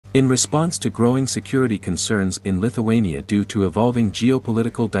In response to growing security concerns in Lithuania due to evolving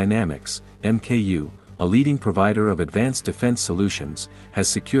geopolitical dynamics, MKU, a leading provider of advanced defense solutions, has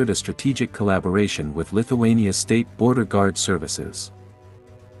secured a strategic collaboration with Lithuania's state border guard services.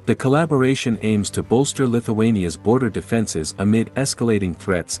 The collaboration aims to bolster Lithuania's border defenses amid escalating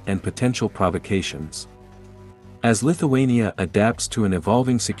threats and potential provocations. As Lithuania adapts to an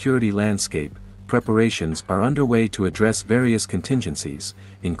evolving security landscape, preparations are underway to address various contingencies,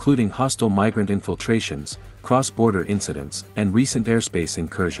 including hostile migrant infiltrations, cross-border incidents, and recent airspace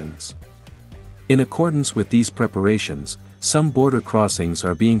incursions. In accordance with these preparations, some border crossings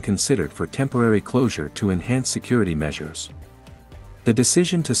are being considered for temporary closure to enhance security measures. The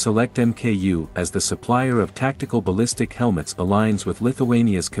decision to select MKU as the supplier of tactical ballistic helmets aligns with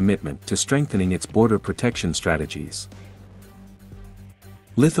Lithuania's commitment to strengthening its border protection strategies.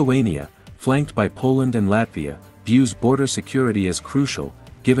 Lithuania, flanked by Poland and Latvia, views border security as crucial,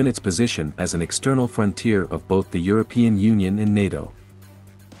 given its position as an external frontier of both the European Union and NATO.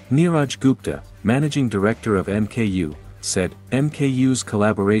 Neeraj Gupta, managing director of MKU, said, "MKU's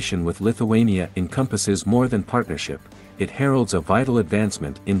collaboration with Lithuania encompasses more than partnership, it heralds a vital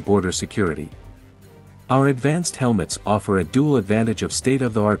advancement in border security. Our advanced helmets offer a dual advantage of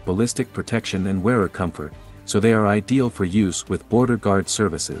state-of-the-art ballistic protection and wearer comfort, so they are ideal for use with border guard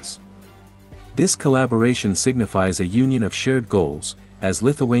services." This collaboration signifies a union of shared goals, as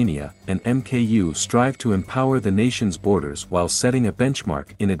Lithuania and MKU strive to empower the nation's borders while setting a benchmark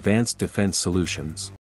in advanced defense solutions.